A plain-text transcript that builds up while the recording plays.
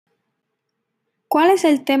¿Cuál es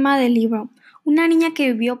el tema del libro? Una niña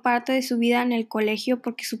que vivió parte de su vida en el colegio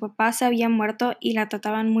porque su papá se había muerto y la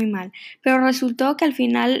trataban muy mal, pero resultó que al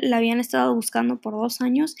final la habían estado buscando por 2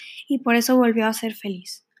 años y por eso volvió a ser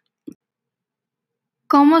feliz.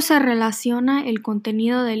 ¿Cómo se relaciona el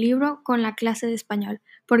contenido del libro con la clase de español?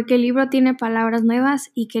 Porque el libro tiene palabras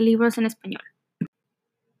nuevas y que el libro es en español.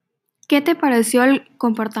 ¿Qué te pareció el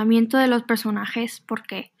comportamiento de los personajes? ¿Por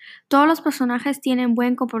qué? Todos los personajes tienen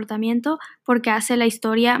buen comportamiento porque hace la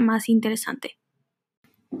historia más interesante.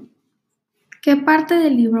 ¿Qué parte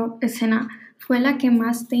del libro, escena, fue la que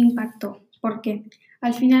más te impactó? ¿Por qué?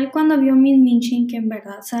 Al final, cuando vio Miss Minchin que en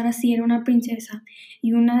verdad Sara sí era una princesa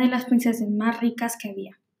y una de las princesas más ricas que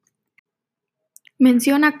había.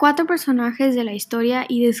 Menciona 4 personajes de la historia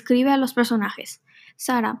y describe a los personajes.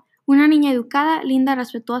 Sara, una niña educada, linda,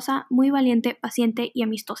 respetuosa, muy valiente, paciente y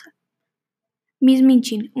amistosa. Miss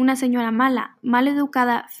Minchin, una señora mala, mal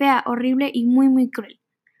educada, fea, horrible y muy cruel.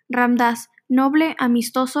 Ramdas, noble,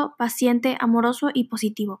 amistoso, paciente, amoroso y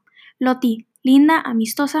positivo. Lottie, linda,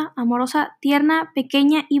 amistosa, amorosa, tierna,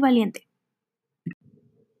 pequeña y valiente.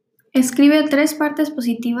 Escribe 3 partes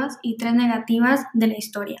positivas y 3 negativas de la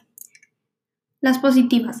historia. Las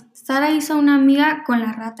positivas. Sara hizo una amiga con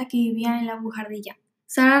la rata que vivía en la bujardilla.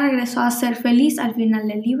 Sara regresó a ser feliz al final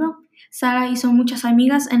del libro. Sara hizo muchas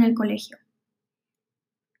amigas en el colegio.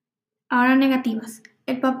 Ahora negativas.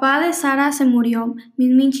 El papá de Sara se murió.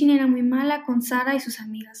 Miss Minchin era muy mala con Sara y sus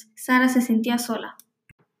amigas. Sara se sentía sola.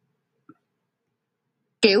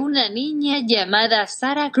 Que una niña llamada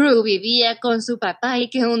Sarah Crew vivía con su papá y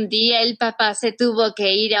que un día el papá se tuvo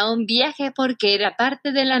que ir a un viaje porque era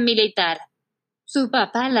parte de la militar. Su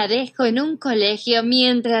papá la dejó en un colegio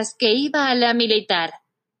mientras que iba a la militar.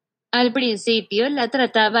 Al principio la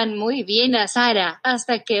trataban muy bien a Sara,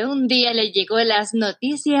 hasta que un día le llegó las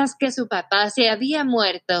noticias que su papá se había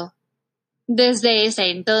muerto. Desde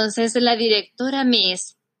ese entonces la directora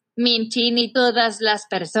Miss Minchin y todas las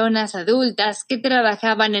personas adultas que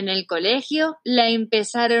trabajaban en el colegio la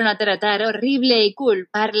empezaron a tratar horrible y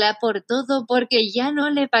culparla por todo porque ya no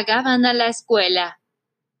le pagaban a la escuela.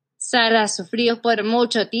 Sara sufrió por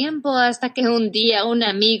mucho tiempo hasta que un día un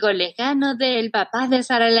amigo lejano del papá de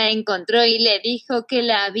Sara la encontró y le dijo que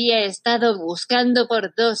la había estado buscando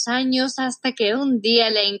por 2 años hasta que un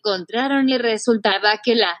día la encontraron y resultaba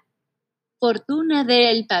que la fortuna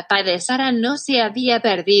del papá de Sara no se había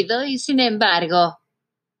perdido y sin embargo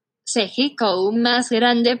se hizo aún más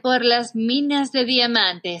grande por las minas de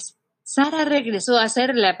diamantes. Sara regresó a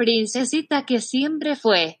ser la princesita que siempre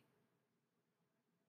fue.